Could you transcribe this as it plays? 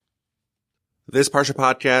This Parsha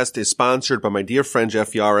podcast is sponsored by my dear friend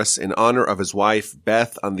Jeff Yaris in honor of his wife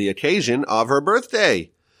Beth on the occasion of her birthday.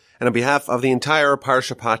 And on behalf of the entire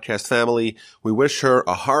Parsha podcast family, we wish her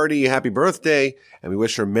a hearty happy birthday and we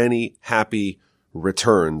wish her many happy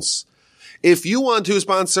returns. If you want to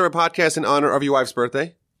sponsor a podcast in honor of your wife's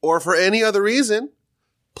birthday or for any other reason,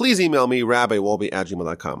 please email me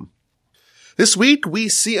rabbiwolbe@gmail.com. This week, we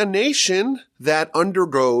see a nation that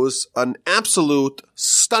undergoes an absolute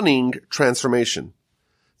stunning transformation.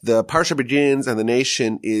 The Parsha begins and the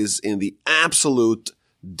nation is in the absolute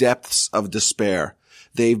depths of despair.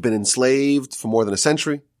 They've been enslaved for more than a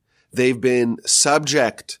century. They've been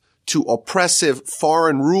subject to oppressive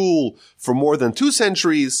foreign rule for more than 2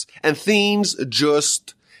 centuries, and things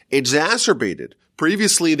just exacerbated.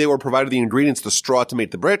 Previously, they were provided the ingredients, the straw to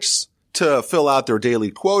make the bricks, to fill out their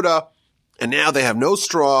daily quota. And now they have no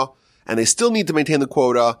straw, and they still need to maintain the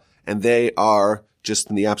quota, and they are just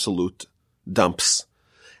in the absolute dumps.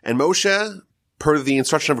 And Moshe, per the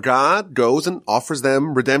instruction of God, goes and offers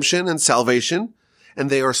them redemption and salvation, and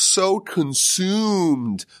they are so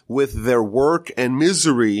consumed with their work and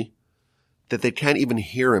misery that they can't even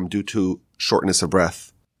hear him due to shortness of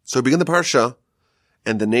breath. So we begin the Parsha,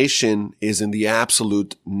 and the nation is in the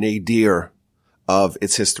absolute nadir of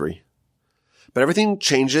its history. But everything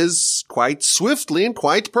changes quite swiftly and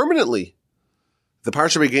quite permanently. The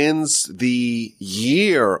Parsha begins the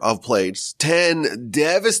year of plagues, 10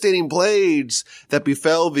 devastating plagues that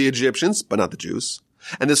befell the Egyptians, but not the Jews.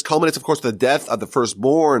 And this culminates, of course, with the death of the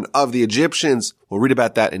firstborn of the Egyptians. We'll read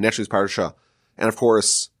about that in next week's Parsha. And of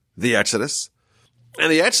course, the Exodus. And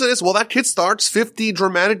the Exodus, well, that kickstarts 50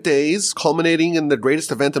 dramatic days, culminating in the greatest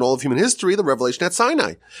event in all of human history, the revelation at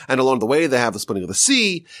Sinai. And along the way, they have the splitting of the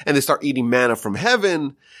sea, and they start eating manna from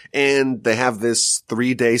heaven, and they have this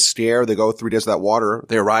 3-day scare. They go 3 days without water.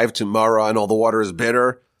 They arrive to Marah, and all the water is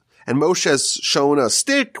bitter. And Moshe has shown a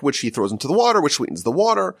stick, which he throws into the water, which sweetens the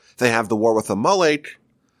water. They have the war with Amalek,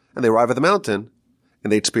 and they arrive at the mountain,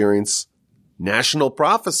 and they experience national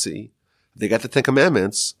prophecy. They get the 10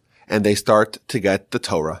 Commandments, and they start to get the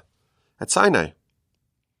Torah at Sinai.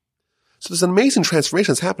 So there's an amazing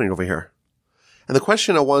transformation that's happening over here. And the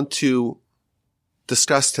question I want to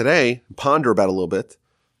discuss today, and ponder about a little bit,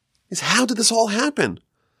 is how did this all happen?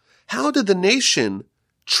 How did the nation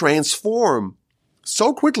transform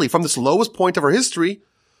so quickly from this lowest point of our history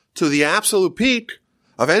to the absolute peak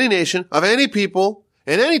of any nation, of any people,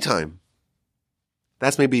 in any time?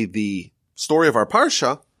 That's maybe the story of our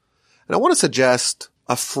Parsha. And I want to suggest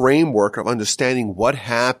a framework of understanding what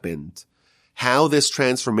happened, how this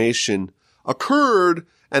transformation occurred,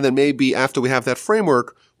 and then maybe after we have that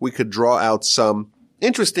framework, we could draw out some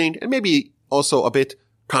interesting and maybe also a bit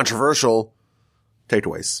controversial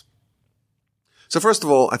takeaways. So first of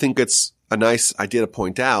all, I think it's a nice idea to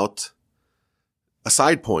point out a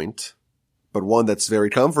side point, but one that's very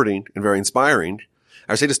comforting and very inspiring.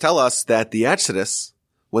 Our sages tell us that the Exodus,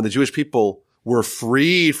 when the Jewish people were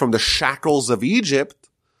freed from the shackles of Egypt,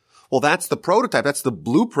 well, that's the prototype. That's the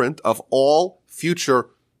blueprint of all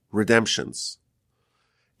future redemptions.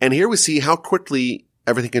 And here we see how quickly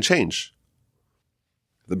everything can change.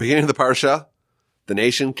 At the beginning of the Parsha, the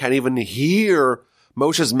nation can't even hear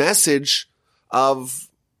Moshe's message of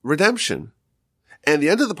redemption. And the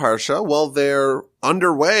end of the Parsha, well, they're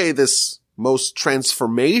underway this most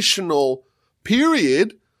transformational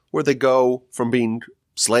period where they go from being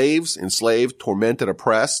slaves, enslaved, tormented,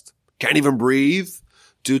 oppressed, can't even breathe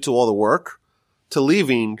due to all the work, to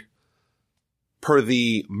leaving, per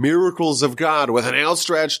the miracles of God, with an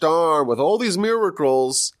outstretched arm, with all these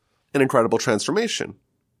miracles, an incredible transformation.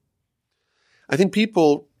 I think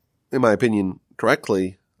people, in my opinion,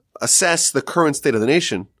 correctly, assess the current state of the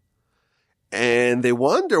nation, and they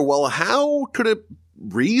wonder, well, how could it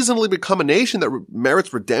reasonably become a nation that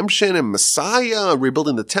merits redemption and Messiah,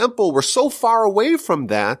 rebuilding the temple? We're so far away from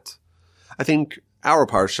that. I think our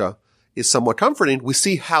Parsha is somewhat comforting. We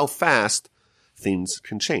see how fast things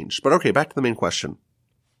can change. But okay, back to the main question.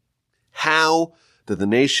 How did the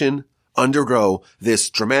nation undergo this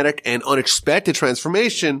dramatic and unexpected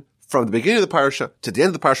transformation from the beginning of the Parsha to the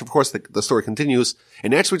end of the Parsha? Of course, the story continues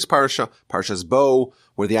in next week's Parsha, Parsha's Bo,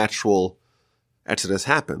 where the actual Exodus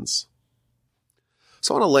happens.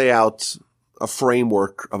 So I want to lay out a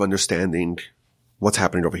framework of understanding what's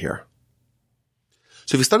happening over here.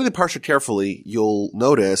 So if you study the Parsha carefully, you'll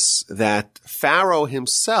notice that Pharaoh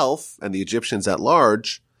himself and the Egyptians at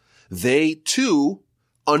large, they too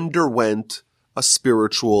underwent a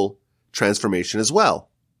spiritual transformation as well.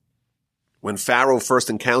 When Pharaoh first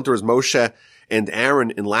encounters Moshe and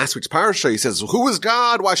Aaron in last week's Parsha, he says, "Who is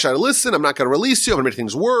God? Why should I listen? I'm not going to release you. I'm going to make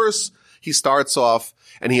things worse." He starts off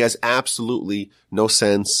and he has absolutely no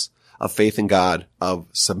sense of faith in God, of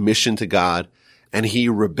submission to God, and he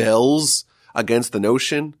rebels against the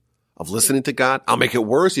notion of listening to God. I'll make it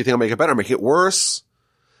worse. You think I'll make it better? I'll make it worse.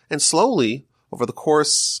 And slowly, over the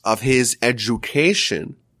course of his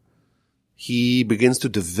education, he begins to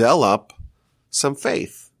develop some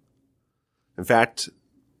faith. In fact,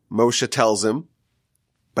 Moshe tells him,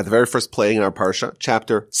 by the very first plague in our parsha,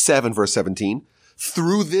 chapter 7, verse 17,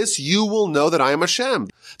 through this you will know that I am Hashem.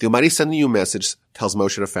 The Almighty sending you a message, tells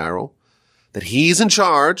Moshe to Pharaoh, that he's in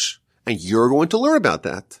charge, and you're going to learn about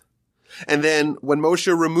that. And then when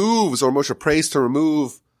Moshe prays to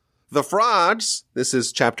remove the frauds, this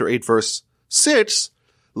is chapter 8, verse 6,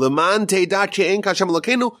 Leman te'edah ke'en Hashem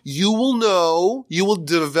Elokeinu, you will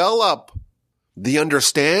develop the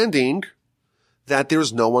understanding that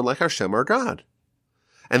there's no one like Hashem our God.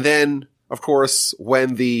 And then, of course,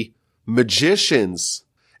 when the magicians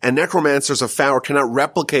and necromancers of Pharaoh cannot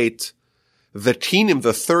replicate the kinim,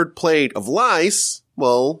 the third plague of lice,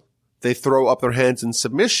 well, they throw up their hands in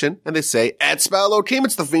submission and they say, Etzba Elokim,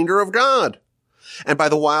 it's the finger of God. And by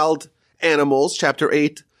the wild animals, chapter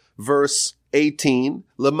 8, verse 18,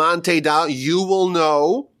 Leman te'edah, you will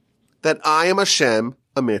know that I am Hashem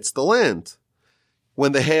amidst the land.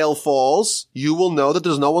 When the hail falls, you will know that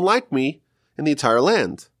there's no one like me in the entire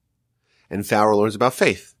land. And Pharaoh learns about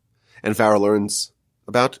faith. And Pharaoh learns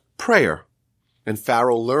about prayer. And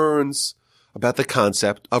Pharaoh learns about the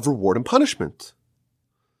concept of reward and punishment.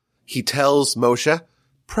 He tells Moshe,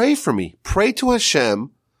 pray for me. Pray to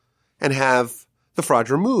Hashem and have the fraud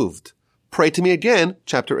removed. Pray to me again,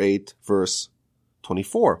 chapter 8, verse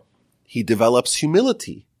 24. He develops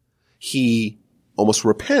humility. He almost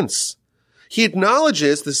repents. He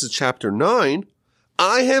acknowledges, this is chapter 9,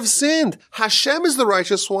 I have sinned. Hashem is the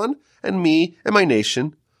righteous one, and me and my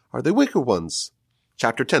nation are the wicked ones.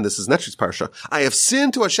 Chapter 10, this is next week's parsha. I have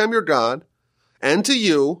sinned to Hashem your God, and to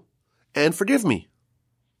you, and forgive me.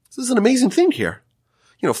 This is an amazing thing here.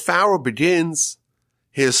 Pharaoh begins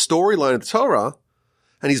his storyline of the Torah,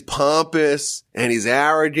 and he's pompous, and he's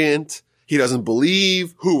arrogant. He doesn't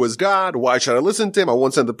believe who is God. Why should I listen to him? I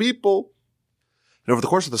won't send the people. And over the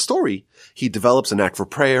course of the story, he develops a knack for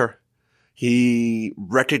prayer. He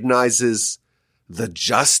recognizes the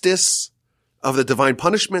justice of the divine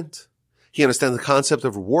punishment. He understands the concept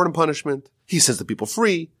of reward and punishment. He sets the people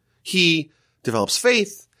free. He develops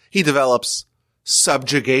faith. He develops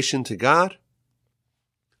subjugation to God.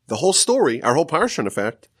 The whole story, our whole parsha, in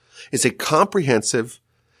effect, is a comprehensive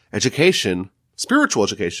education, spiritual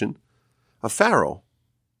education of Pharaoh.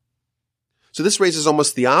 So this raises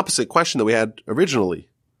almost the opposite question that we had originally.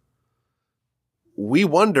 We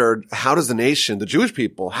wondered, how does the nation, the Jewish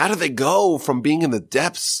people, how do they go from being in the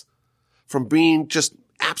depths, from being just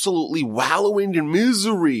absolutely wallowing in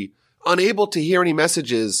misery, unable to hear any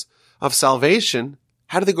messages of salvation?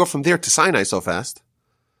 How do they go from there to Sinai so fast?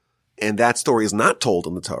 And that story is not told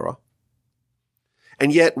in the Torah.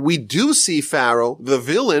 And yet we do see Pharaoh, the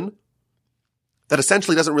villain, that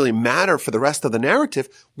essentially doesn't really matter for the rest of the narrative.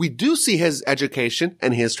 We do see his education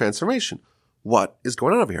and his transformation. What is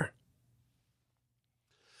going on over here?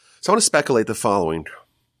 So I want to speculate the following.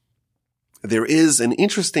 There is an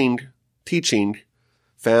interesting teaching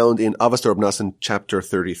found in Avos Reb Nosson, chapter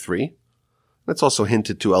 33. That's also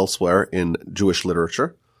hinted to elsewhere in Jewish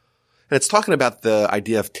literature. And it's talking about the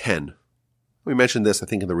idea of 10. We mentioned this, I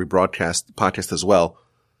think, in the rebroadcast podcast as well.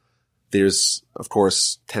 There's, of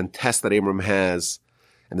course, 10 tests that Abraham has,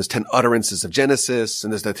 and there's 10 utterances of Genesis,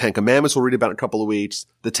 and there's the 10 commandments we'll read about in a couple of weeks,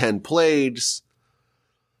 the 10 plagues.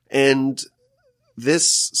 And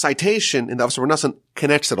this citation in the Avos Reb Nosson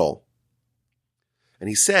connects it all. And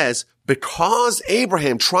he says, because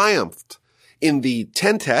Abraham triumphed in the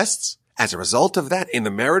 10 tests, as a result of that, in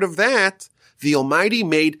the merit of that, the Almighty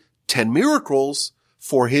made 10 miracles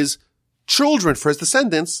for his children, for his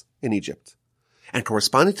descendants in Egypt. And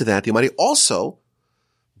corresponding to that, the Almighty also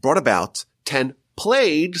brought about 10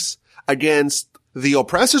 plagues against the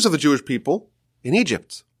oppressors of the Jewish people in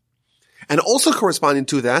Egypt. And also corresponding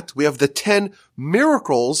to that, we have the 10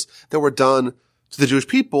 miracles that were done to the Jewish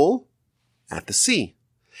people at the sea.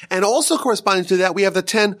 And also corresponding to that, we have the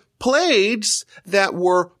 10 plagues that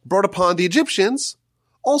were brought upon the Egyptians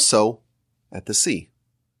also at the sea.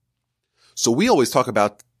 So we always talk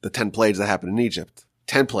about the 10 plagues that happened in Egypt.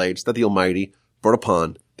 10 plagues that the Almighty brought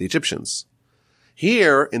upon the Egyptians.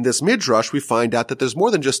 Here in this midrash, we find out that there's more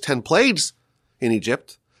than just 10 plagues in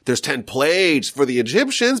Egypt. There's 10 plagues for the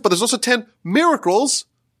Egyptians, but there's also 10 miracles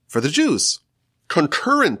for the Jews.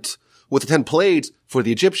 Concurrent with the 10 plagues for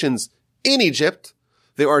the Egyptians in Egypt,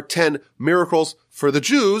 there are 10 miracles for the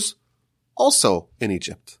Jews also in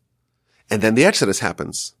Egypt. And then the Exodus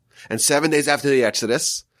happens. And 7 days after the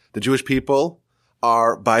Exodus, the Jewish people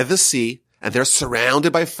are by the sea, and they're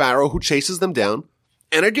surrounded by Pharaoh who chases them down.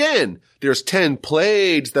 And again, there's 10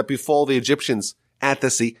 plagues that befall the Egyptians at the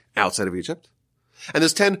sea outside of Egypt. And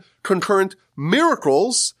there's 10 concurrent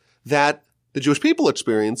miracles that the Jewish people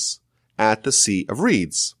experience at the Sea of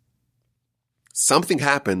Reeds. Something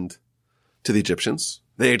happened to the Egyptians.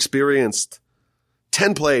 They experienced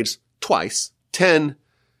 10 plagues twice, 10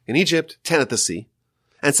 in Egypt, 10 at the sea.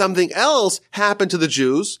 And something else happened to the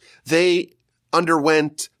Jews. They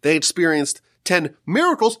experienced 10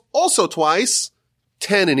 miracles also twice,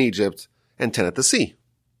 10 in Egypt and 10 at the sea.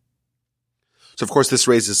 So of course this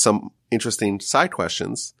raises some interesting side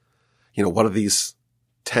questions. What are these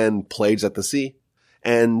 10 plagues at the sea?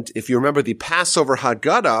 And if you remember the Passover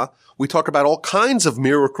Haggadah, we talk about all kinds of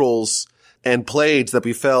miracles and plagues that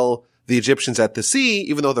befell the Egyptians at the sea,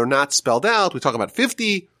 even though they're not spelled out. We talk about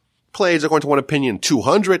 50 plagues according to one opinion,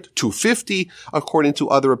 200, 250 according to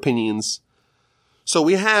other opinions. So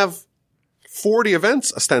we have 40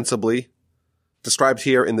 events ostensibly described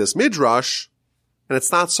here in this Midrash, and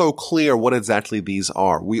it's not so clear what exactly these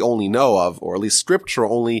are. We only know of, or at least scripture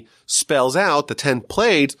only spells out the 10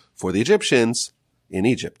 plagues for the Egyptians in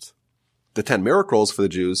Egypt. The 10 miracles for the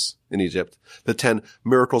Jews in Egypt, the 10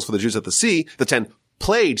 miracles for the Jews at the sea, the 10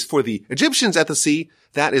 plagues for the Egyptians at the sea,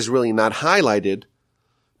 that is really not highlighted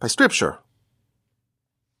by scripture.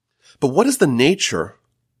 But what is the nature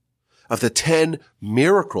of the 10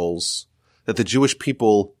 miracles that the Jewish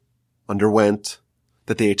people underwent,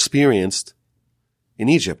 that they experienced in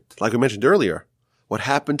Egypt? Like we mentioned earlier, what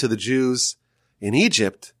happened to the Jews in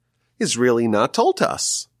Egypt is really not told to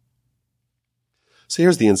us. So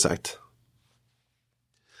here's the insight.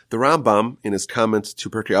 The Rambam, in his comment to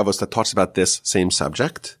Pirkei Avos that talks about this same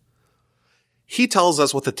subject, he tells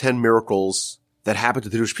us what the 10 miracles that happened to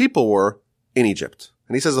the Jewish people were in Egypt.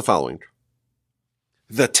 And he says the following.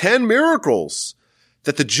 The 10 miracles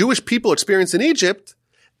that the Jewish people experienced in Egypt,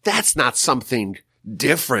 that's not something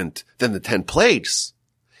different than the 10 plagues.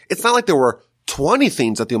 It's not like there were 20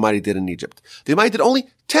 things that the Almighty did in Egypt. The Almighty did only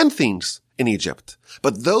 10 things in Egypt.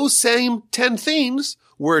 But those same 10 things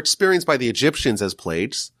were experienced by the Egyptians as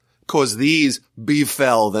plagues, because these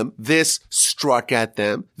befell them, this struck at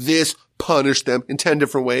them, this punished them in 10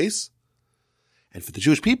 different ways. And for the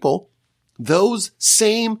Jewish people, those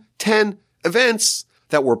same 10 events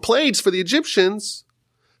that were plagues for the Egyptians,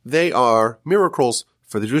 they are miracles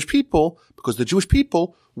for the Jewish people, because the Jewish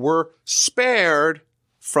people were spared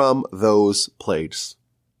from those plagues.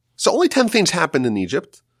 So only 10 things happened in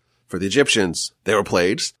Egypt. For the Egyptians, they were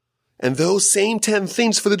plagues. And those same 10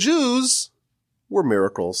 things for the Jews were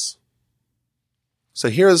miracles. So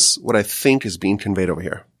here's what I think is being conveyed over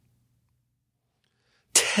here.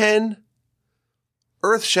 10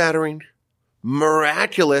 earth-shattering,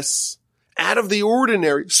 miraculous, out of the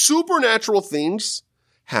ordinary, supernatural things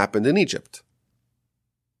happened in Egypt.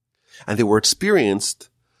 And they were experienced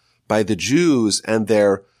by the Jews and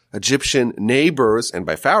their Egyptian neighbors, and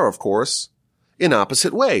by Pharaoh, of course, in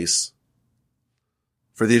opposite ways.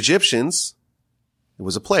 For the Egyptians, it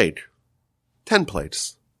was a plague. 10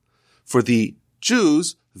 plagues. For the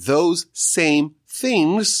Jews, those same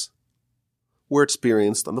things were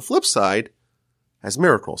experienced on the flip side as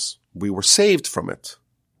miracles. We were saved from it.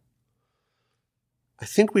 I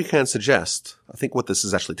think we can suggest, I think what this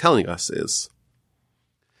is actually telling us is,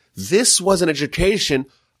 this was an education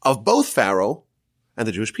of both Pharaoh and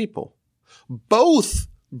the Jewish people. Both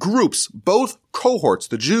groups, both cohorts,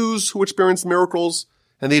 the Jews who experienced miracles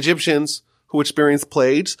and the Egyptians who experienced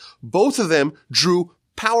plagues, both of them drew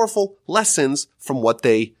powerful lessons from what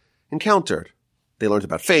they encountered. They learned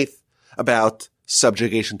about faith, about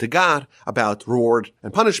subjugation to God, about reward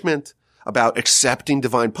and punishment, about accepting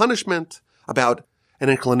divine punishment, about an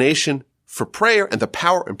inclination for prayer and the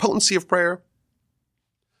power and potency of prayer.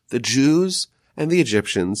 The Jews and the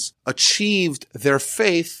Egyptians achieved their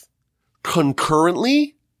faith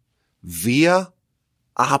concurrently via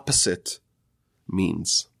opposite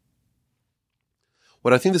means.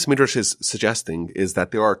 What I think this Midrash is suggesting is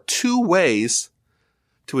that there are two ways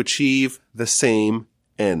to achieve the same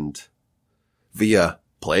end, via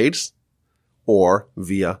plagues or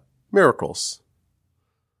via miracles.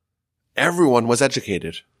 Everyone was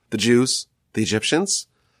educated. The Jews, the Egyptians.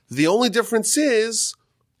 The only difference is,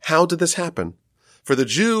 how did this happen? For the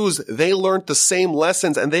Jews, they learned the same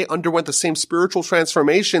lessons and they underwent the same spiritual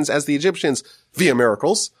transformations as the Egyptians via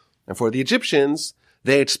miracles. And for the Egyptians,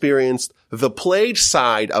 they experienced the plague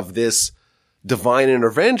side of this divine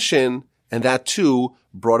intervention, and that too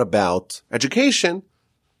brought about education,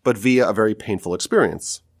 but via a very painful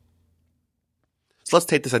experience. So let's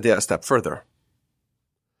take this idea a step further.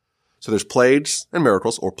 So there's plagues and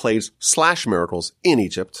miracles, or plagues/miracles in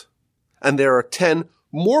Egypt, and there are 10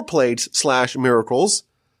 more plagues/miracles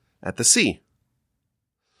at the sea.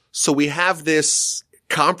 So we have this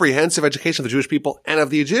comprehensive education of the Jewish people and of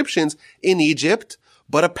the Egyptians in Egypt,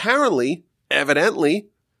 but apparently, evidently,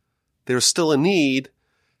 there's still a need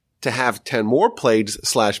to have 10 more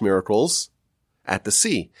plagues/miracles at the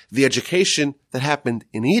sea. The education that happened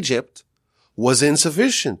in Egypt was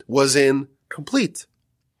insufficient, was incomplete.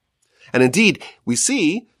 And indeed, we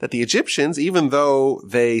see that the Egyptians, even though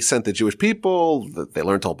they sent the Jewish people, they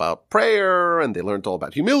learned all about prayer, and they learned all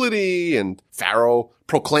about humility, and Pharaoh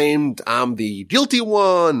proclaimed, I'm the guilty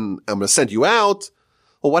one, I'm going to send you out.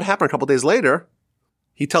 Well, what happened a couple days later?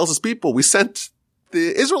 He tells his people, we sent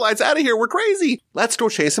the Israelites out of here, we're crazy, let's go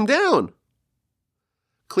chase them down.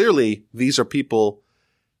 Clearly, these are people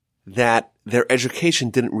that their education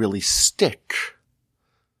didn't really stick.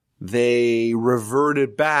 They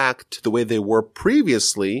reverted back to the way they were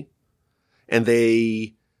previously, and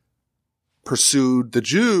they pursued the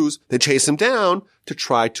Jews. They chased them down to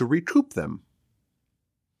try to recoup them.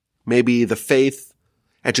 Maybe the faith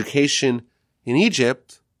education in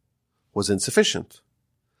Egypt was insufficient.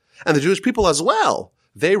 And the Jewish people as well.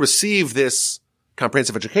 They receive this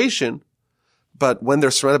comprehensive education, but when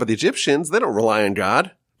they're surrounded by the Egyptians, they don't rely on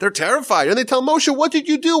God. They're terrified, and they tell Moshe, what did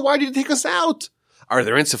you do? Why did you take us out? Are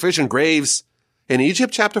there insufficient graves in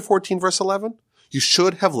Egypt? Chapter 14, verse 11. You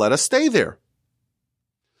should have let us stay there.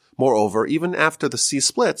 Moreover, even after the sea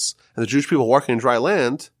splits and the Jewish people walking in dry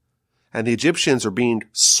land and the Egyptians are being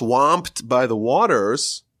swamped by the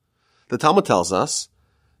waters, the Talmud tells us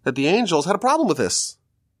that the angels had a problem with this.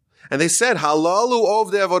 And they said, Halalu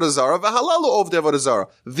ovdei avodah zarah v'halalu ovdei avodah zarah.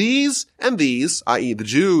 These and these, i.e. the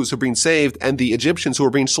Jews who are being saved and the Egyptians who are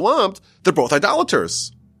being swamped, they're both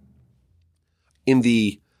idolaters. In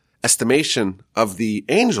the estimation of the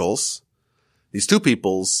angels, these two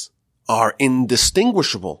peoples are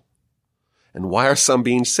indistinguishable. And why are some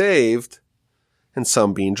being saved and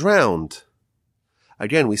some being drowned?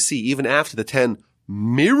 Again, we see even after the 10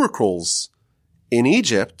 miracles in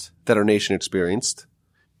Egypt that our nation experienced,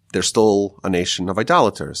 they're still a nation of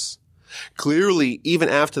idolaters. Clearly, even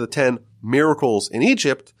after the 10 miracles in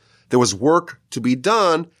Egypt, there was work to be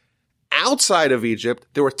done outside of Egypt.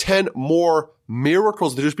 There were 10 more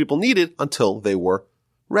miracles the Jewish people needed until they were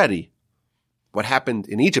ready. What happened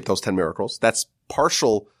in Egypt, those 10 miracles, that's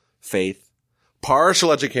partial faith,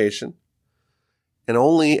 partial education, and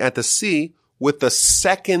only at the sea, with the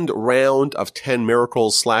second round of 10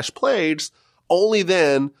 miracles/plagues, only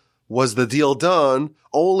then was the deal done.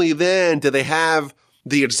 Only then did they have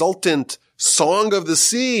the exultant song of the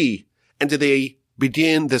sea, and did they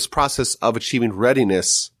begin this process of achieving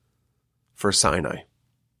readiness for Sinai.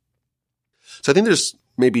 So I think there's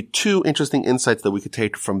maybe 2 interesting insights that we could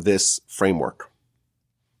take from this framework.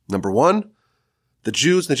 Number 1, the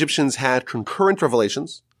Jews and Egyptians had concurrent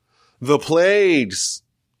revelations. The plagues,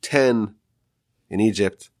 10 in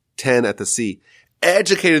Egypt, 10 at the sea,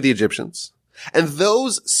 educated the Egyptians. And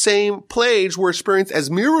those same plagues were experienced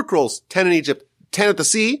as miracles, 10 in Egypt, 10 at the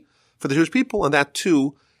sea for the Jewish people, and that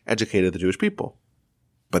too educated the Jewish people.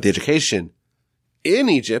 But the education in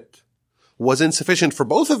Egypt was insufficient for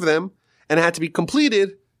both of them and had to be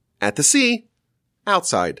completed at the sea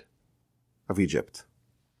outside of Egypt.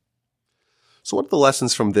 So what are the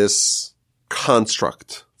lessons from this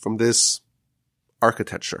construct, from this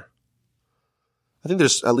architecture? I think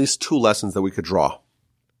there's at least 2 lessons that we could draw.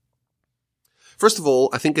 First of all,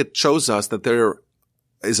 I think it shows us that there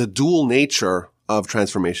is a dual nature of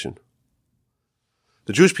transformation.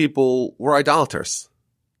 The Jewish people were idolaters.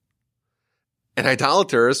 And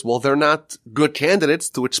idolaters, well, they're not good candidates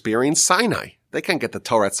to experience Sinai. They can't get the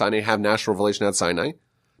Torah at Sinai, have national revelation at Sinai.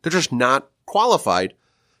 They're just not qualified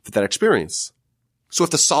for that experience. So we have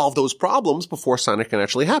to solve those problems before Sinai can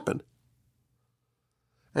actually happen.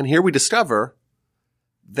 And here we discover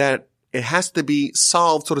that it has to be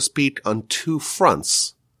solved, so to speak, on 2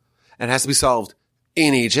 fronts. It has to be solved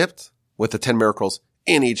in Egypt with the 10 miracles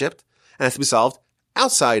in Egypt, and it has to be solved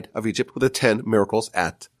outside of Egypt with the 10 miracles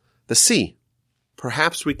at the sea.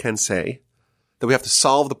 Perhaps we can say that we have to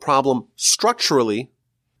solve the problem structurally,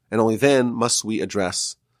 and only then must we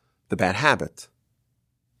address the bad habit.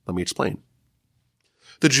 Let me explain.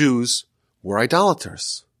 The Jews were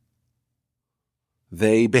idolaters.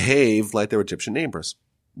 They behaved like their Egyptian neighbors.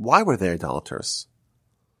 Why were they idolaters?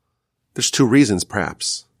 There's 2 reasons,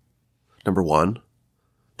 perhaps. Number 1,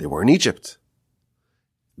 they were in Egypt.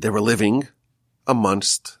 They were living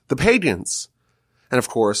amongst the pagans. And of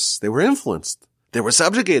course, they were influenced They were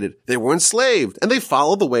subjugated. They were enslaved. And they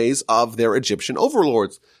followed the ways of their Egyptian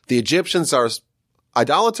overlords. The Egyptians are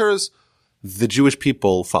idolaters. The Jewish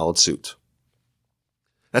people followed suit.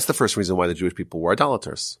 That's the first reason why the Jewish people were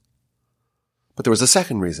idolaters. But there was a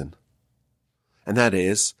second reason. And that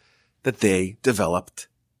is that they developed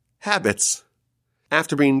habits.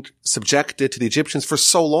 After being subjected to the Egyptians for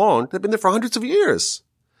so long, they've been there for hundreds of years.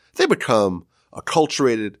 They become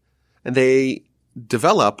acculturated and they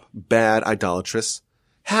develop bad idolatrous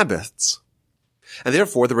habits. And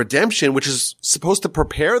therefore, the redemption, which is supposed to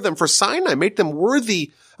prepare them for Sinai, make them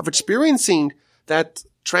worthy of experiencing that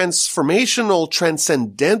transformational,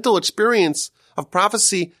 transcendental experience of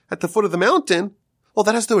prophecy at the foot of the mountain, well,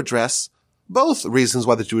 that has to address both reasons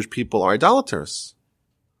why the Jewish people are idolaters.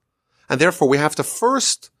 And therefore, we have to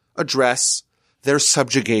first address their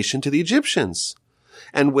subjugation to the Egyptians.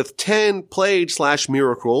 And with 10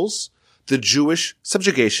 plagues/miracles, the Jewish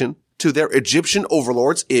subjugation to their Egyptian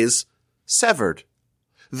overlords is severed.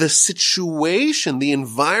 The situation, the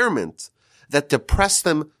environment that depressed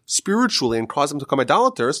them spiritually and caused them to become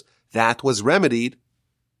idolaters, that was remedied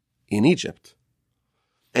in Egypt.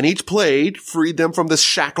 And each plague freed them from the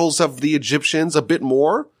shackles of the Egyptians a bit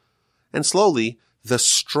more, and slowly the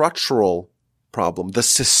structural problem, the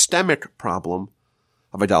systemic problem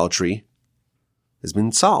of idolatry has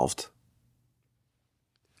been solved.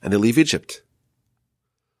 And they leave Egypt.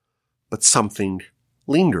 But something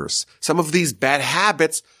lingers. Some of these bad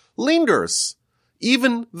habits lingers.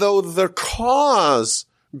 Even though the cause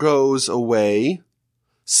goes away,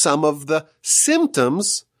 some of the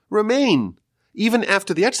symptoms remain. Even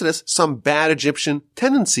after the Exodus, some bad Egyptian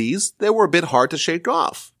tendencies, they were a bit hard to shake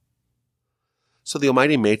off. So the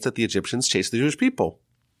Almighty makes that the Egyptians chase the Jewish people.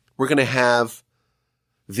 We're going to have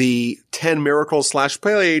the 10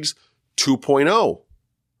 miracles/plagues 2.0.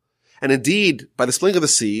 And indeed, by the splitting of the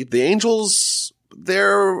sea, the angels,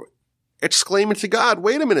 they're exclaiming to God,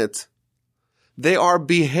 wait a minute. They are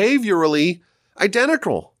behaviorally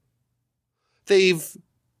identical. They've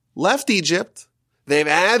left Egypt. They've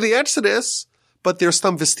had the Exodus, but there's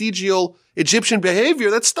some vestigial Egyptian behavior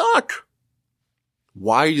that's stuck.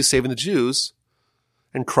 Why are you saving the Jews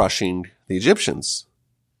and crushing the Egyptians?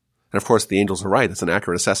 And of course, the angels are right. It's an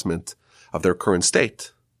accurate assessment of their current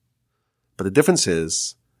state. But the difference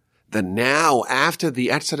is that now, after the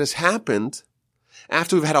Exodus happened,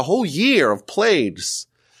 after we've had a whole year of plagues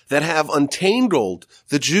that have untangled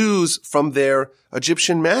the Jews from their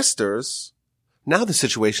Egyptian masters, now the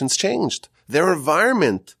situation's changed. Their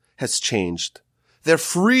environment has changed. They're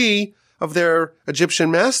free of their Egyptian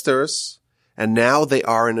masters, and now they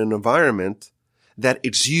are in an environment that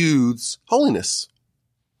exudes holiness.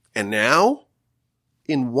 And now,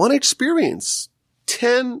 in one experience,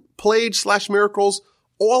 10 plagues/miracles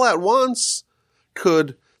all at once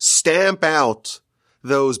could stamp out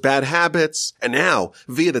those bad habits. And now,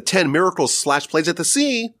 via the 10 miracles/plagues at the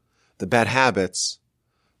sea, the bad habits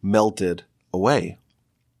melted away.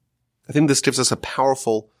 I think this gives us a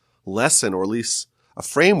powerful lesson, or at least a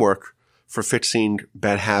framework for fixing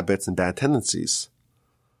bad habits and bad tendencies.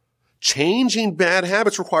 Changing bad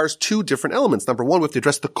habits requires two different elements. Number one, we have to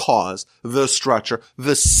address the cause, the structure,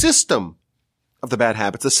 the system of the bad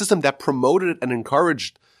habits, the system that promoted and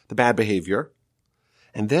encouraged the bad behavior.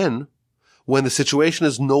 And then, when the situation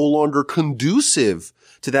is no longer conducive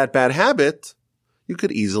to that bad habit, you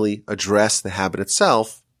could easily address the habit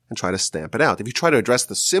itself and try to stamp it out. If you try to address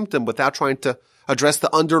the symptom without trying to address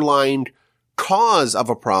the underlying cause of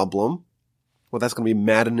a problem, well, that's going to be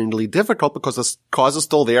maddeningly difficult because the cause is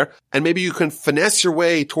still there. And maybe you can finesse your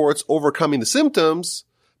way towards overcoming the symptoms,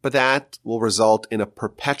 but that will result in a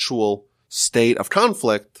perpetual state of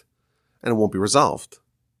conflict and it won't be resolved.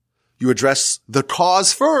 You address the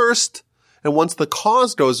cause first, and once the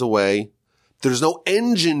cause goes away, there's no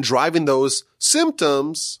engine driving those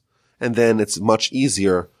symptoms, and then it's much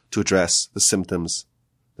easier to address the symptoms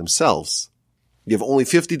themselves. You have only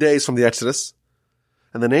 50 days from the Exodus,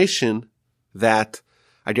 and the nation that,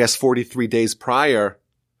 43 days prior,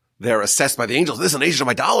 they're assessed by the angels, this is a nation of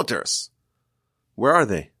idolaters. Where are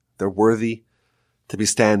they? They're worthy to be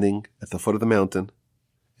standing at the foot of the mountain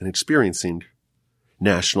and experiencing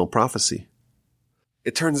national prophecy.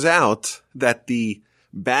 It turns out that the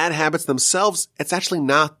bad habits themselves, it's actually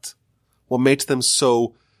not what makes them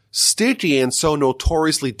so sticky and so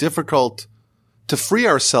notoriously difficult to free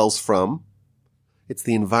ourselves from. It's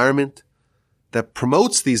the environment that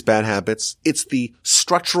promotes these bad habits. It's the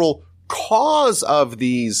structural cause of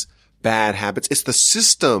these bad habits. It's the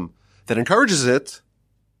system that encourages it.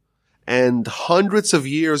 And hundreds of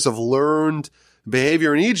years of learned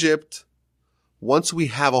behavior in Egypt, once we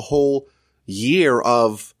have a whole year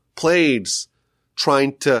of plagues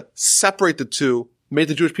trying to separate the two, made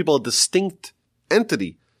the Jewish people a distinct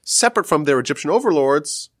entity, separate from their Egyptian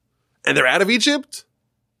overlords, and they're out of Egypt?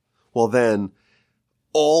 Well then,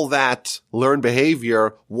 all that learned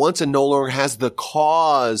behavior, once it no longer has the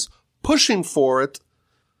cause pushing for it,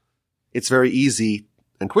 it's very easy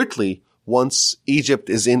and quickly, once Egypt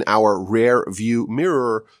is in our rear view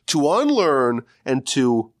mirror, to unlearn and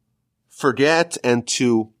to forget and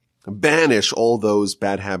to banish all those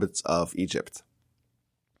bad habits of Egypt.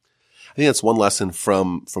 I think that's one lesson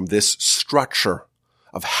from this structure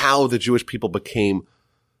of how the Jewish people became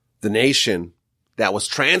the nation that was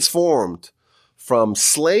transformed from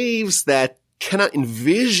slaves that cannot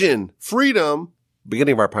envision freedom,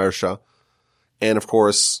 beginning of our parsha, and of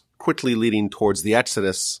course, quickly leading towards the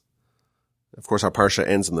Exodus. Of course, our parsha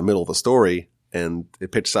ends in the middle of the story, and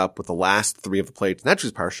it picks up with the last three of the plagues in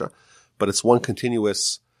Exodus parsha, but it's one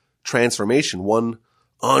continuous transformation, one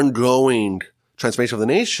ongoing transformation of the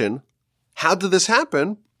nation. How did this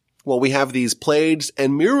happen? Well, we have these plagues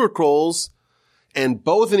and miracles, and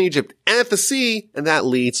both in Egypt and at the sea, and that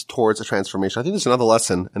leads towards a transformation. I think there's another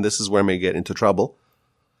lesson, and this is where I may get into trouble.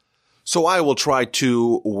 So I will try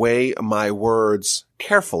to weigh my words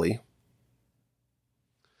carefully.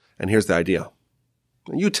 And here's the idea.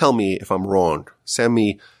 You tell me if I'm wrong. Send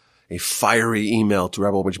me a fiery email to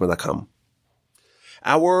rebelbenjamin.com.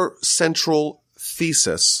 Our central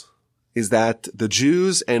thesis is that the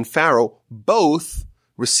Jews and Pharaoh both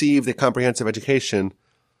received a comprehensive education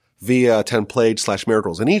via 10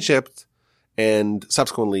 plagues/miracles in Egypt, and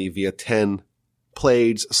subsequently via 10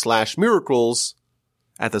 plagues/miracles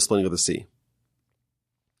at the splitting of the sea.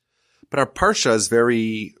 But our parsha is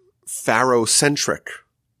very Pharaoh-centric.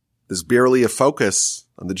 There's barely a focus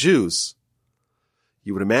on the Jews.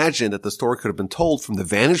 You would imagine that the story could have been told from the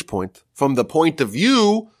vantage point, from the point of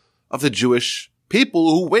view of the Jewish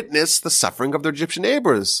people who witnessed the suffering of their Egyptian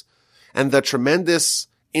neighbors and the tremendous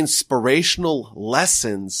inspirational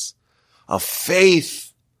lessons of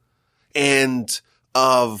faith and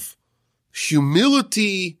of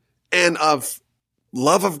humility and of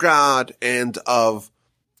love of God and of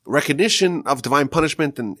recognition of divine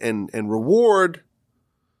punishment and reward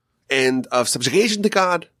and of subjugation to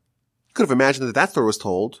God. You could have imagined that story was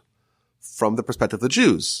told from the perspective of the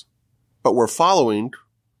Jews. But we're following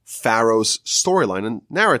Pharaoh's storyline and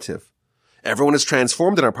narrative. Everyone is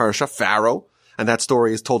transformed in our parsha, Pharaoh, and that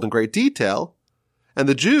story is told in great detail. And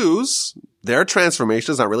the Jews, their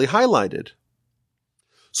transformation is not really highlighted.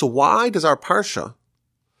 So why does our parsha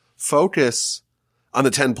focus on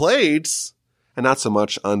the 10 plagues and not so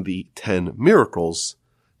much on the 10 miracles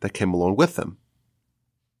that came along with them?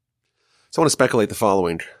 So I want to speculate the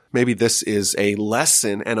following. Maybe this is a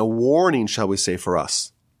lesson and a warning, shall we say, for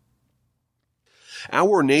us.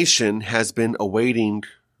 Our nation has been awaiting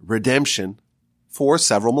redemption for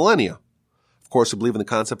several millennia. Of course, we believe in the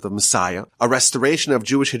concept of Messiah, a restoration of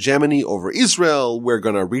Jewish hegemony over Israel. We're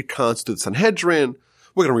going to reconstitute the Sanhedrin.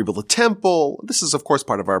 We're going to rebuild the temple. This is, of course,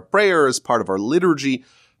 part of our prayers, part of our liturgy,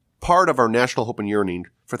 part of our national hope and yearning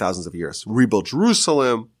for thousands of years. Rebuild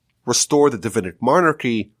Jerusalem, restore the Davidic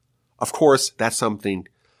monarchy. Of course, that's something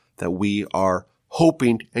that we are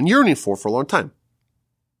hoping and yearning for a long time.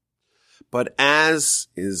 But as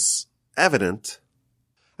is evident,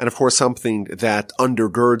 and of course something that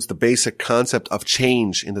undergirds the basic concept of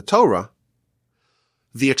change in the Torah,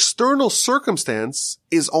 the external circumstance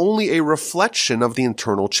is only a reflection of the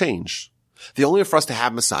internal change. The only way for us to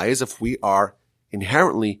have Messiah is if we are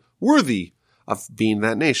inherently worthy of being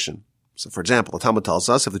that nation. So for example, the Talmud tells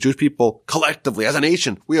us if the Jewish people collectively as a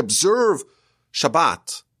nation, we observe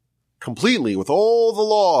Shabbat completely with all the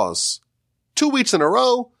laws 2 weeks in a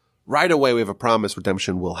row, right away we have a promise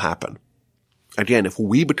redemption will happen. Again, if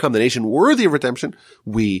we become the nation worthy of redemption,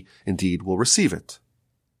 we indeed will receive it.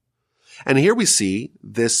 And here we see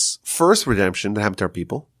this first redemption that happened to our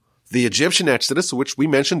people. The Egyptian Exodus, which we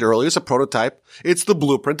mentioned earlier, is a prototype. It's the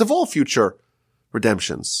blueprint of all future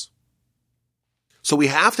redemptions. So we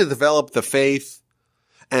have to develop the faith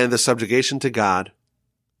and the subjugation to God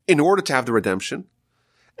in order to have the redemption.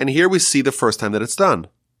 And here we see the first time that it's done.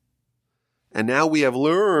 And now we have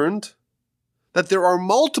learned that there are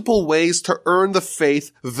multiple ways to earn the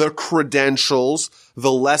faith, the credentials,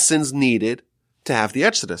 the lessons needed to have the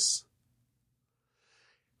Exodus.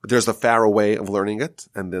 There's the Pharaoh way of learning it,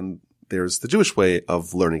 and then there's the Jewish way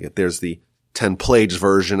of learning it. There's the 10 plagues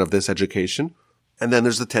version of this education, and then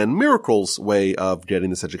there's the 10 miracles way of getting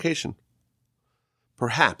this education.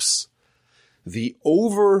 Perhaps the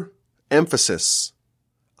overemphasis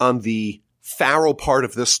on the Pharaoh part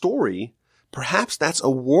of this story, perhaps that's a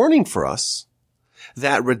warning for us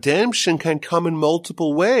that redemption can come in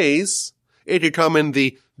multiple ways It could come in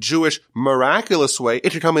the Jewish miraculous way.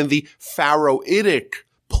 It could come in the Pharaohitic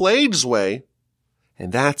plagues way.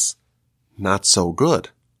 And that's not so good.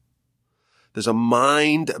 There's a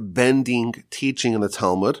mind-bending teaching in the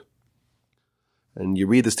Talmud. And you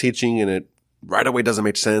read this teaching and it right away doesn't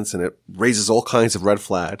make sense and it raises all kinds of red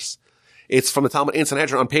flags. It's from the Talmud in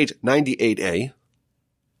Sanhedrin on page 98a.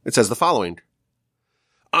 It says the following.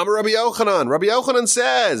 Amar Rabbi Yochanan. Rabbi Yochanan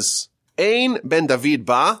says, Ein ben David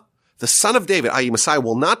ba, the son of David, i.e. Messiah,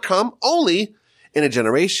 will not come only in a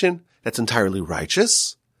generation that's entirely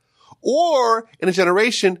righteous or in a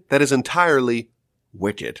generation that is entirely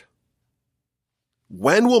wicked.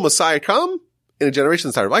 When will Messiah come? In a generation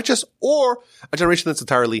that's entirely righteous or a generation that's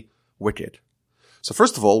entirely wicked. So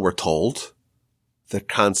first of all, we're told the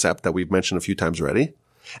concept that we've mentioned a few times already,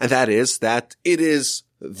 and that is that it is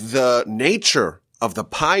the nature of the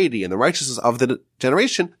piety and the righteousness of the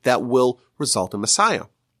generation that will result in Messiah.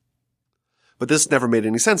 But this never made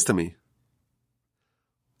any sense to me.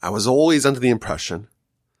 I was always under the impression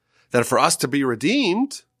that for us to be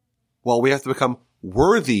redeemed, well, we have to become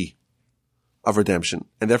worthy of redemption,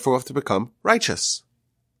 and therefore we have to become righteous.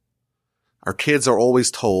 Our kids are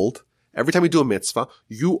always told, every time you do a mitzvah,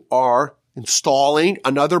 you are installing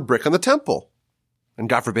another brick on the temple. And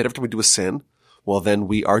God forbid, every time we do a sin, well, then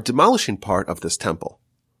we are demolishing part of this temple.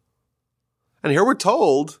 And here we're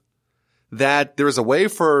told that there is a way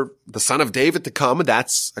for the son of David to come, and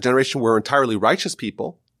that's a generation where entirely righteous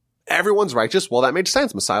people. Everyone's righteous. Well, that makes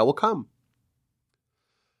sense. Messiah will come.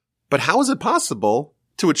 But how is it possible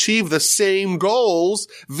to achieve the same goals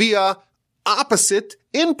via opposite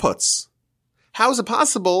inputs? How is it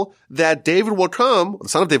possible that David will come, the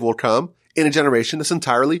son of David will come, in a generation that's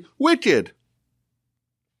entirely wicked?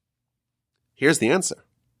 Here's the answer.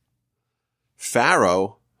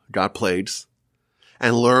 Pharaoh got plagues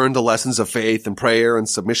and learned the lessons of faith and prayer and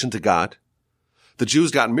submission to God. The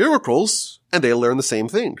Jews got miracles and they learned the same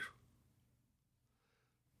thing.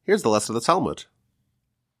 Here's the lesson of the Talmud.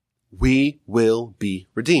 We will be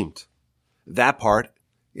redeemed. That part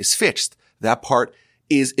is fixed. That part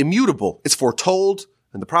is immutable. It's foretold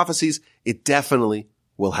in the prophecies. It definitely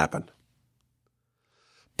will happen.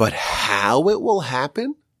 But how it will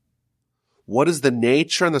happen? What is the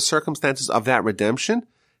nature and the circumstances of that redemption?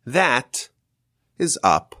 That is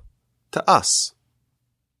up to us.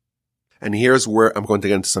 And here's where I'm going to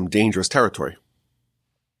get into some dangerous territory.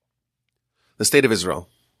 The state of Israel.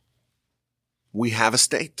 We have a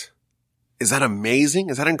state. Is that amazing?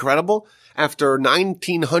 Is that incredible? After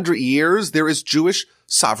 1900 years, there is Jewish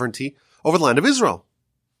sovereignty over the land of Israel.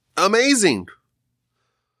 Amazing.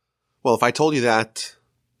 Well, if I told you that,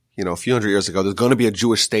 a few hundred years ago, there's going to be a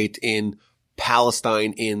Jewish state in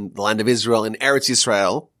Palestine, in the land of Israel, in Eretz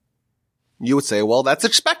Yisrael, you would say, well, that's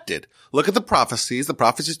expected. Look at the prophecies. The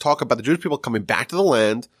prophecies talk about the Jewish people coming back to the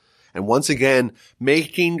land and once again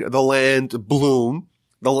making the land bloom.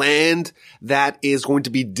 The land that is going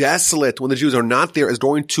to be desolate when the Jews are not there is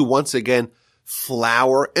going to once again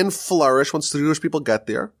flower and flourish once the Jewish people get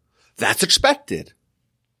there. That's expected.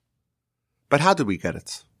 But how did we get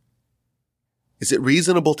it? Is it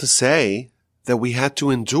reasonable to say that we had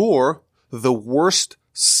to endure the worst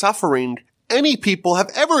suffering any people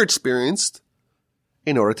have ever experienced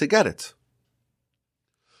in order to get it?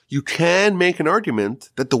 You can make an argument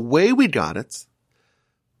that the way we got it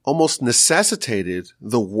almost necessitated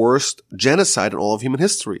the worst genocide in all of human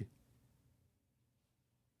history.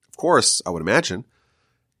 Of course, I would imagine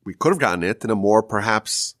we could have gotten it in a more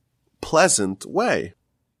perhaps pleasant way.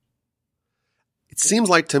 It seems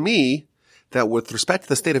like to me that with respect to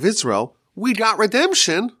the state of Israel, we got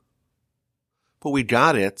redemption, but we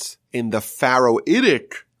got it in the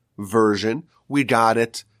Pharaohitic version. We got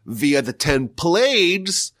it via the 10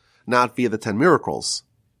 plagues, not via the 10 miracles.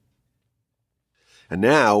 And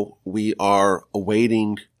now we are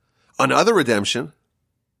awaiting another redemption.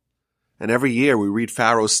 And every year we read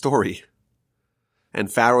Pharaoh's story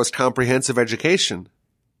and Pharaoh's comprehensive education.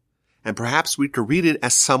 And perhaps we could read it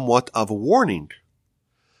as somewhat of a warning.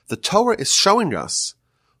 The Torah is showing us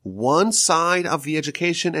one side of the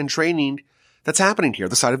education and training that's happening here,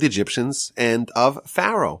 the side of the Egyptians and of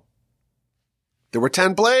Pharaoh. There were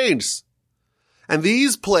 10 plagues. And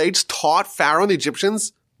these plagues taught Pharaoh and the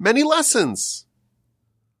Egyptians many lessons.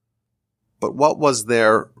 But what was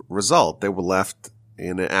their result? They were left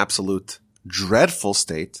in an absolute dreadful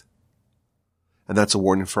state. And that's a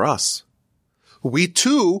warning for us. We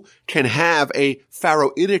too can have a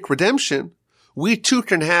Pharaohitic redemption. We too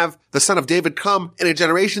can have the son of David come in a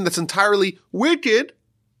generation that's entirely wicked.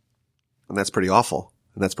 And that's pretty awful.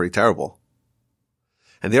 And that's pretty terrible.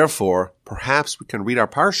 And therefore, perhaps we can read our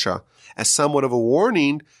Parsha as somewhat of a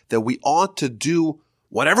warning that we ought to do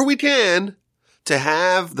whatever we can to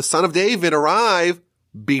have the Son of David arrive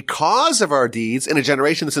because of our deeds in a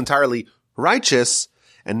generation that's entirely righteous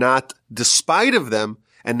and not despite of them,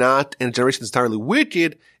 and not in a generation that's entirely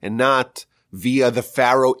wicked and not via the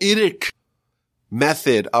Pharaohitic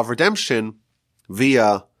method of redemption,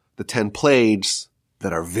 via the 10 plagues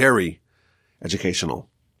that are very educational.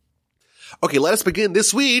 Okay, let us begin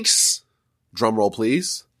this week's, drum roll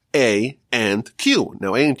please, A and Q.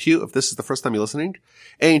 Now A and Q, if this is the first time you're listening,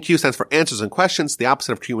 A and Q stands for answers and questions, the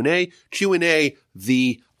opposite of Q&A. Q&A,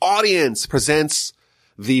 the audience presents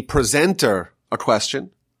the presenter a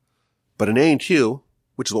question. But in A and Q,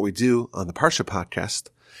 which is what we do on the Parsha podcast,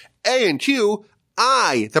 A and Q,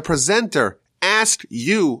 I, the presenter, ask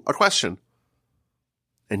you a question.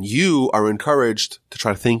 And you are encouraged to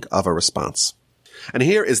try to think of a response. And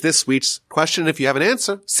here is this week's question. If you have an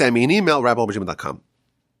answer, send me an email, rabbi@gmail.com.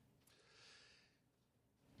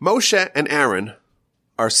 Moshe and Aaron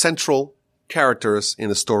are central characters in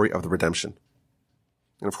the story of the redemption.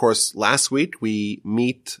 And of course, last week we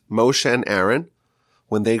meet Moshe and Aaron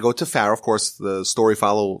when they go to Pharaoh. Of course, the story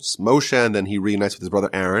follows Moshe and then he reunites with his brother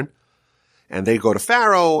Aaron. And they go to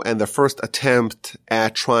Pharaoh, and their first attempt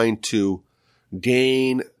at trying to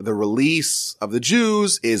gain the release of the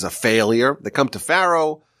Jews is a failure. They come to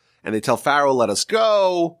Pharaoh and they tell Pharaoh, let us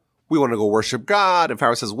go. We want to go worship God. And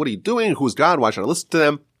Pharaoh says, what are you doing? Who's God? Why should I listen to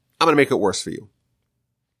them? I'm going to make it worse for you.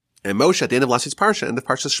 And Moshe, at the end of last week's Parsha, and the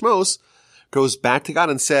Parsha Shmos, goes back to God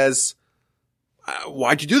and says,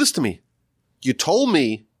 why'd you do this to me? You told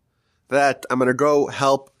me that I'm going to go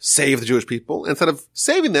help save the Jewish people. Instead of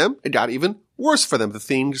saving them, it got even worse for them. The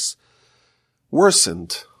things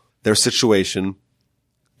worsened. Their situation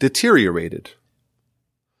deteriorated.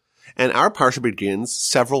 And our Parsha begins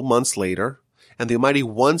several months later, and the Almighty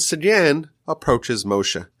once again approaches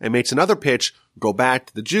Moshe and makes another pitch. Go back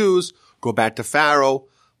to the Jews, go back to Pharaoh.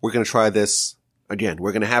 We're going to try this again.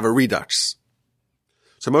 We're going to have a redux.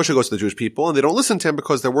 So Moshe goes to the Jewish people, and they don't listen to him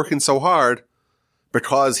because they're working so hard,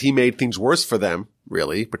 because he made things worse for them,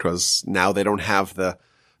 really, because now they don't have the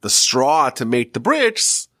straw to make the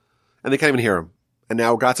bricks, and they can't even hear him. And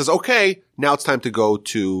now God says, okay, now it's time to go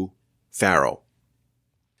to Pharaoh.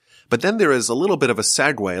 But then there is a little bit of a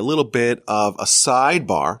segue, a little bit of a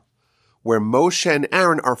sidebar, where Moshe and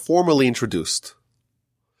Aaron are formally introduced.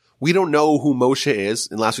 We don't know who Moshe is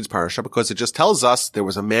in last week's Parsha because it just tells us there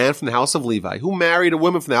was a man from the house of Levi who married a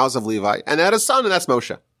woman from the house of Levi and had a son, and that's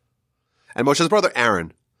Moshe. And Moshe's brother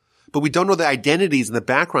Aaron. But we don't know the identities and the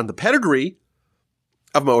background, the pedigree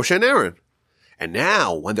of Moshe and Aaron. And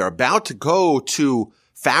now, when they're about to go to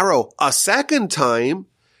Pharaoh a second time,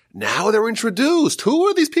 now they're introduced. Who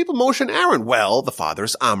are these people, Moshe and Aaron? Well, the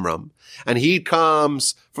father's Amram. And he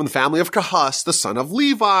comes from the family of Kahas, the son of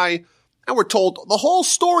Levi. And we're told the whole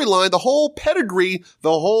storyline, the whole pedigree, the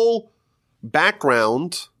whole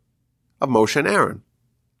background of Moshe and Aaron.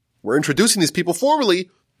 We're introducing these people formally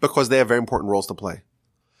because they have very important roles to play. And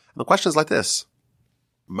the question is like this.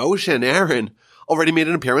 Moshe and Aaron already made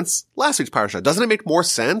an appearance last week's Parsha. Doesn't it make more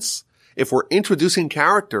sense if we're introducing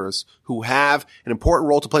characters who have an important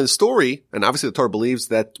role to play in the story, and obviously the Torah believes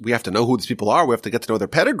that we have to know who these people are, we have to get to know their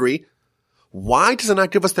pedigree, why does it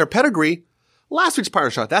not give us their pedigree last week's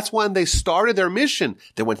Parsha? That's when they started their mission.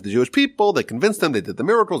 They went to the Jewish people, they convinced them, they did the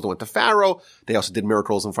miracles, they went to Pharaoh, they also did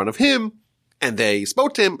miracles in front of him, and they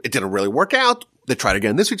spoke to him. It didn't really work out. They tried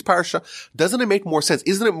again this week's Parsha. Doesn't it make more sense?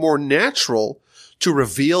 Isn't it more natural to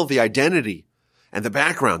reveal the identity and the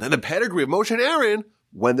background and the pedigree of Moshe and Aaron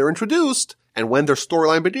when they're introduced and when their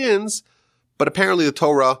storyline begins? But apparently the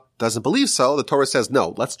Torah doesn't believe so. The Torah says,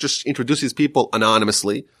 no, let's just introduce these people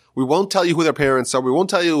anonymously. We won't tell you who their parents are. We won't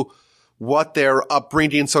tell you what their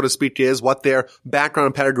upbringing, so to speak, is, what their background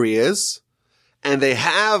and pedigree is. And they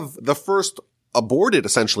have the first aborted,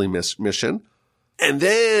 essentially, mission. And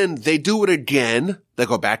then they do it again. They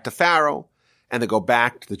go back to Pharaoh and they go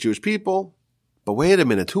back to the Jewish people. But wait a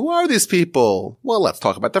minute, who are these people? Well, let's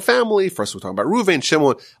talk about their family. First, we're talking about Reuven,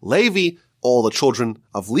 Shimon, Levi, all the children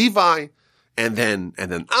of Levi. And then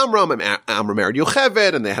Amram, and Amram married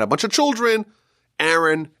Yocheved, and they had a bunch of children,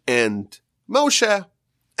 Aaron and Moshe.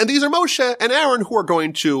 And these are Moshe and Aaron who are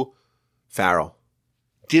going to Pharaoh.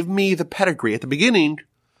 Give me the pedigree at the beginning.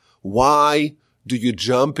 Why do you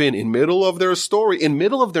jump in middle of their story, in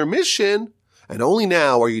middle of their mission, and only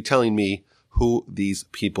now are you telling me who these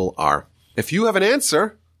people are? If you have an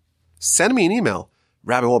answer, send me an email,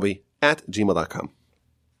 rabbiwolbe@gmail.com.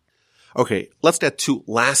 Okay, let's get to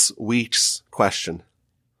last week's question.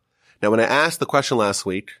 Now, when I asked the question last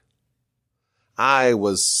week, I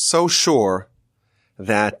was so sure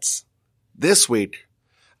that this week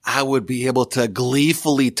I would be able to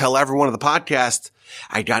gleefully tell everyone on the podcast,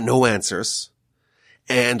 I got no answers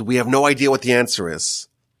and we have no idea what the answer is.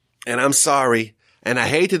 And I'm sorry. And I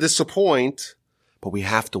hate to disappoint, but we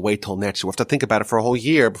have to wait till next year. We have to think about it for a whole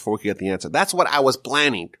year before we can get the answer. That's what I was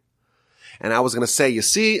planning. And I was going to say, you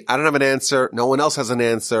see, I don't have an answer. No one else has an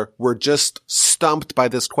answer. We're just stumped by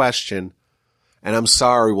this question. And I'm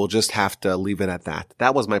sorry. We'll just have to leave it at that.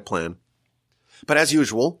 That was my plan. But as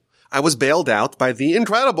usual, I was bailed out by the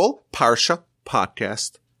incredible Parsha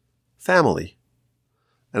Podcast family.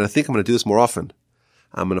 And I think I'm going to do this more often.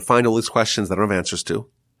 I'm going to find all these questions that I don't have answers to.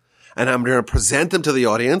 And I'm going to present them to the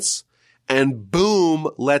audience. And boom,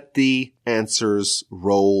 let the answers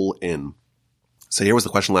roll in. So here was the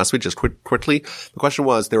question last week, just quickly. The question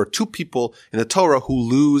was, there are two people in the Torah who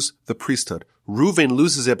lose the priesthood. Reuven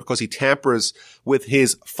loses it because he tampers with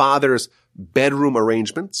his father's bedroom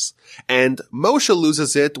arrangements. And Moshe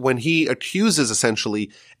loses it when he accuses,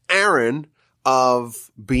 essentially, Aaron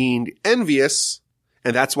of being envious.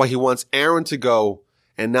 And that's why he wants Aaron to go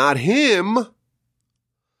and not him.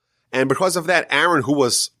 And because of that, Aaron, who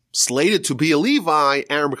was slated to be a Levi,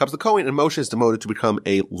 Aaron becomes the Kohen, and Moshe is demoted to become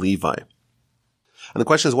a Levi. And the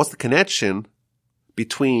question is, what's the connection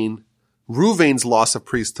between Reuven's loss of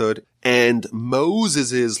priesthood and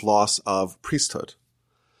Moses' loss of priesthood?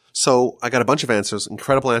 So I got a bunch of answers,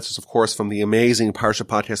 incredible answers, of course, from the amazing Parsha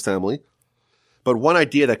Podcast family. But one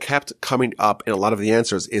idea that kept coming up in a lot of the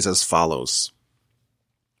answers is as follows.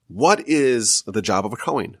 What is the job of a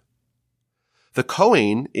Kohen? The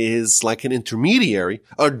Kohen is like an intermediary,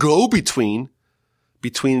 a go-between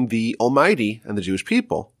between the Almighty and the Jewish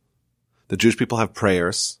people. The Jewish people have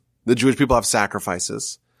prayers. The Jewish people have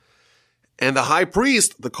sacrifices. And the high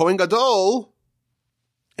priest, the Kohen Gadol,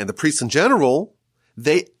 and the priests in general,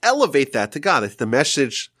 they elevate that to God. It's the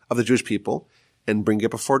message of the Jewish people and bring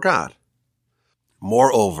it before God.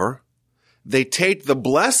 Moreover, they take the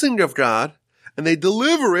blessing of God and they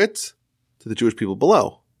deliver it to the Jewish people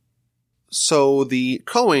below. So the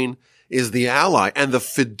Kohen is the ally and the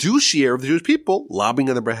fiduciary of the Jewish people, lobbying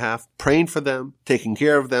on their behalf, praying for them, taking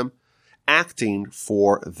care of them, acting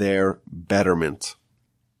for their betterment.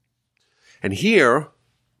 And here,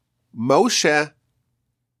 Moshe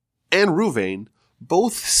and Reuven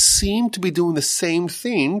both seem to be doing the same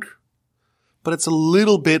thing, but it's a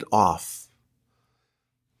little bit off.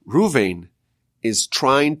 Reuven is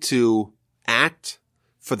trying to act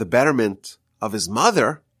for the betterment of his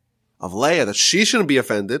mother, of Leah, that she shouldn't be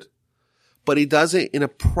offended, but he does it in a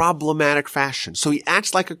problematic fashion. So he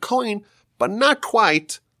acts like a Kohen, but not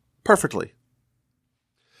quite perfectly.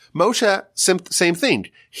 Moshe, same thing.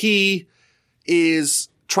 He is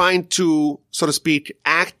trying to, so to speak,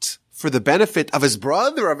 act for the benefit of his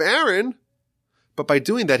brother, of Aaron, but by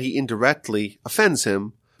doing that, he indirectly offends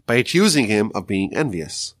him by accusing him of being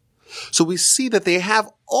envious. So we see that they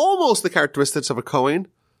have almost the characteristics of a Kohen,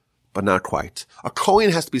 but not quite. A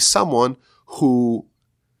Kohen has to be someone who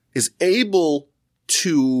is able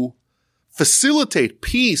to facilitate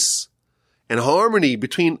peace and harmony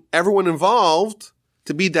between everyone involved,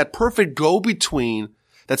 to be that perfect go-between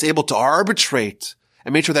that's able to arbitrate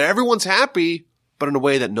and make sure that everyone's happy, but in a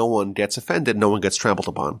way that no one gets offended, no one gets trampled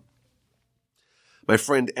upon. My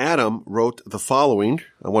friend Adam wrote the following.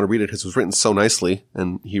 I want to read it because it was written so nicely,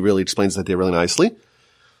 and he really explains the idea really nicely.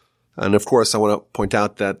 And of course, I want to point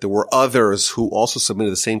out that there were others who also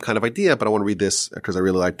submitted the same kind of idea, but I want to read this because I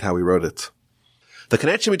really liked how he wrote it. The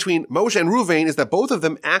connection between Moshe and Reuven is that both of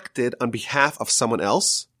them acted on behalf of someone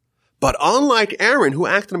else, but unlike Aaron, who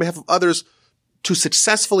acted on behalf of others to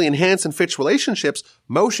successfully enhance and fix relationships,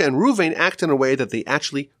 Moshe and Reuven acted in a way that they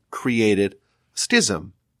actually created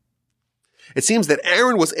schism. It seems that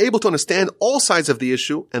Aaron was able to understand all sides of the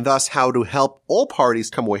issue and thus how to help all parties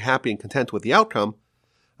come away happy and content with the outcome.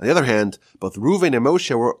 On the other hand, both Reuven and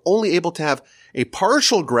Moshe were only able to have a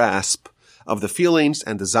partial grasp of the feelings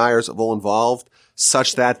and desires of all involved,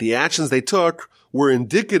 such that the actions they took were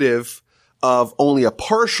indicative of only a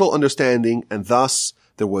partial understanding, and thus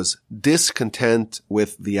there was discontent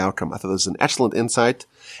with the outcome. I thought this was an excellent insight,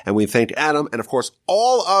 and we thanked Adam and, of course,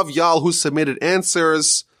 all of y'all who submitted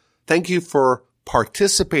answers. Thank you for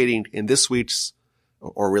participating in this week's,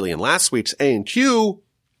 or really in last week's A&Q.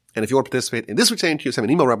 And if you want to participate in this week's A&Q, send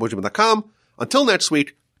me an email, rabbiwojibin.com. Until next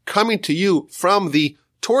week, coming to you from the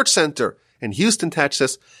Torch Center in Houston,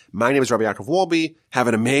 Texas. My name is Rabbi Yaakov Wolbe. Have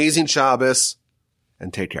an amazing Shabbos,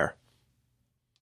 and take care.